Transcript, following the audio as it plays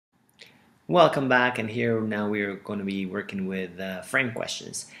Welcome back, and here now we're going to be working with frame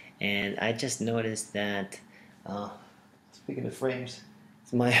questions. And I just noticed that, uh, speaking of frames,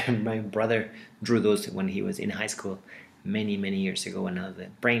 my my brother drew those when he was in high school, many years ago. And now the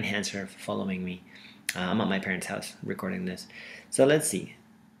brain hands are following me. I'm at my parents' house recording this. So let's see.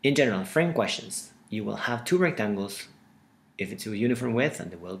 In general, frame questions. You will have two rectangles. If it's a uniform width, and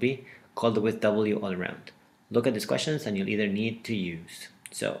there will be, call the width W all around. Look at these questions, and you'll either need to use.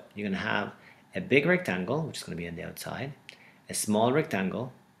 So you're going to have a big rectangle, which is going to be on the outside, a small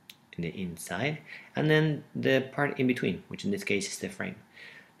rectangle in the inside, and then the part in between, which in this case is the frame.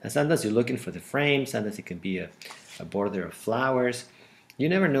 Now sometimes you're looking for the frame, sometimes it can be a border of flowers. You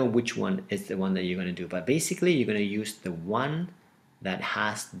never know which one is the one that you're going to do, but basically you're going to use the one that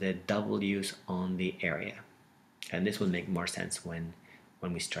has the W's on the area. And this will make more sense when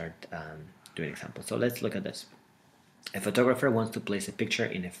we start doing examples. So let's look at this. A photographer wants to place a picture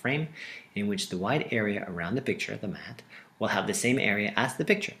in a frame in which the wide area around the picture, the mat, will have the same area as the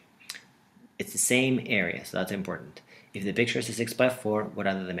picture. It's the same area, so that's important. If the picture is a 6x4, what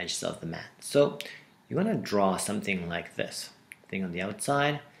are the dimensions of the mat? So you're going to draw something like this. Thing on the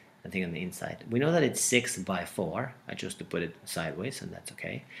outside, and thing on the inside. We know that it's 6x4. I chose to put it sideways, and that's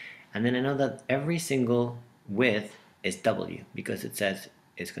okay. And then I know that every single width is W, because it says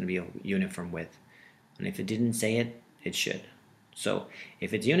it's going to be a uniform width. And if it didn't say it, it should. So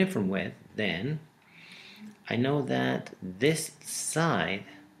if it's uniform width, then I know that this side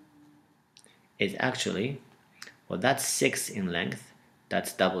is actually, well, that's 6 in length,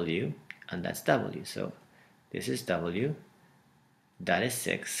 that's W, and that's W. So this is W, that is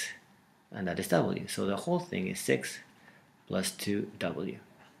 6, and that is W. So the whole thing is 6 plus 2W.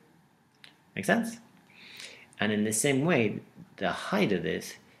 Make sense? And in the same way, the height of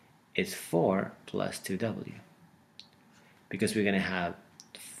this is 4 plus 2W. Because we're going to have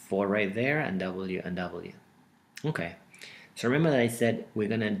 4 right there, and W and W. Okay, so remember that I said we're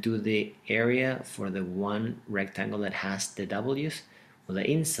going to do the area for the one rectangle that has the W's? Well,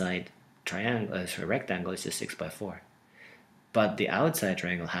 the inside triangle, rectangle is just 6x4. But the outside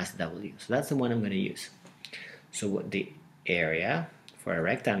triangle has the W, so that's the one I'm going to use. So what the area for a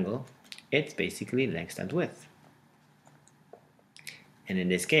rectangle, it's basically length times width. And in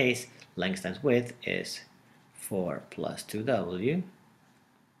this case, length times width is 4 plus 2W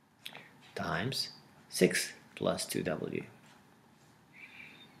times 6 plus 2W.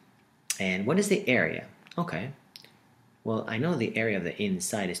 And what is the area? Okay, well, I know the area of the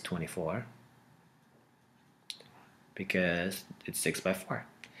inside is 24 because it's 6x4.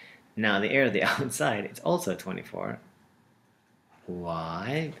 Now the area of the outside is also 24.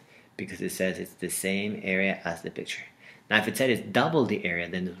 Why? Because it says it's the same area as the picture. Now if it said it's double the area,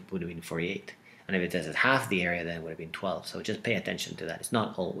 then it would have been 48. And if it says it's half the area, then it would have been 12. So just pay attention to that. It's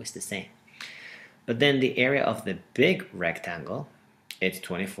not always the same. But then the area of the big rectangle, it's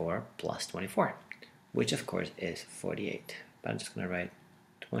 24 plus 24, which of course is 48. But I'm just going to write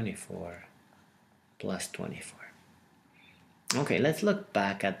 24 plus 24. Okay, let's look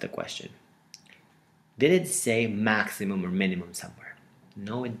back at the question. Did it say maximum or minimum somewhere?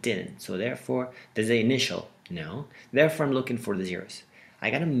 No, it didn't. So therefore, there's the initial. No. Therefore, I'm looking for the zeros. I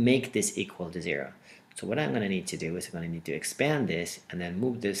gotta make this equal to 0. So what I'm gonna need to do is I'm gonna need to expand this and then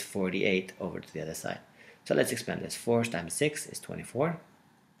move this 48 over to the other side. So let's expand this. 4 times 6 is 24.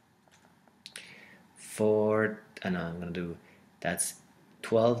 I'm gonna do, that's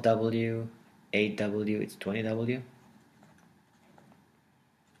 12W, 8W, it's 20W.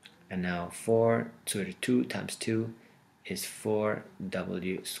 And now 2 times 2 is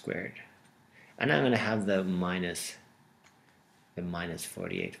 4W squared. And I'm gonna have the minus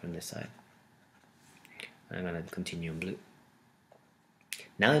 48 from this side. I'm going to continue in blue.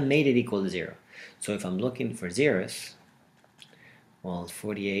 Now I made it equal to 0. So if I'm looking for zeros, well,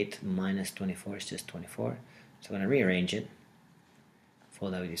 48 minus 24 is just 24. So I'm going to rearrange it.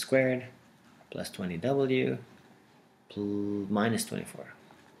 4W squared plus 20W minus 24.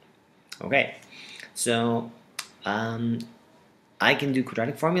 Okay, so I can do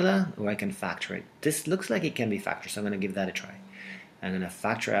quadratic formula, or I can factor it. This looks like it can be factored, so I'm going to give that a try. I'm going to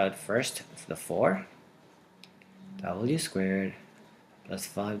factor out first the 4, W squared plus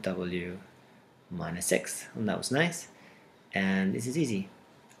 5W minus 6. And that was nice. And this is easy.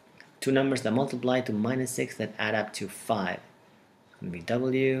 Two numbers that multiply to minus 6 that add up to 5. It's going to be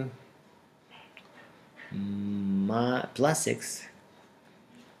W plus 6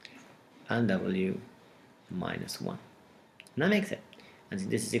 and W minus 1. And that makes it. And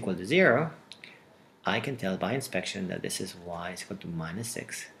since this is equal to 0, I can tell by inspection that this is y is equal to minus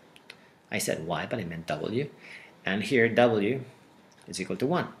 6. I said y, but I meant w. And here w is equal to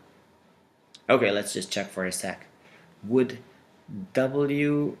 1. Okay, let's just check for a sec. Would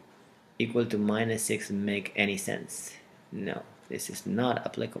W equal to minus 6 make any sense? No, this is not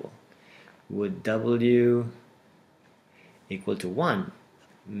applicable. Would W equal to 1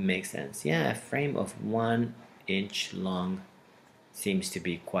 make sense? Yeah, a frame of 1 inch long seems to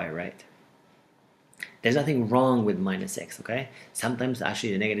be quite right. There's nothing wrong with minus 6, okay? Sometimes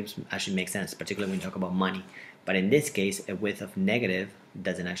actually the negatives actually make sense, particularly when you talk about money. But in this case, a width of negative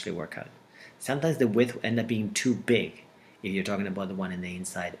doesn't actually work out. Sometimes the width will end up being too big if you're talking about the one in the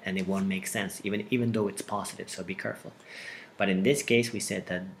inside, and it won't make sense even though it's positive, so be careful. But in this case, we said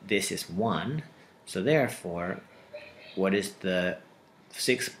that this is 1, so therefore, what is the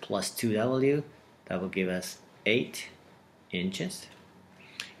 6 plus 2W? That will give us 8 inches.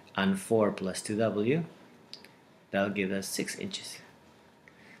 And 4 plus 2W, that'll give us 6 inches.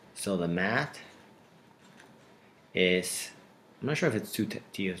 So the math is, I'm not sure if it's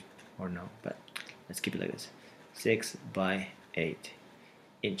 2T or no, but let's keep it like this. 6 by 8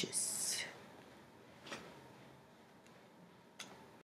 inches.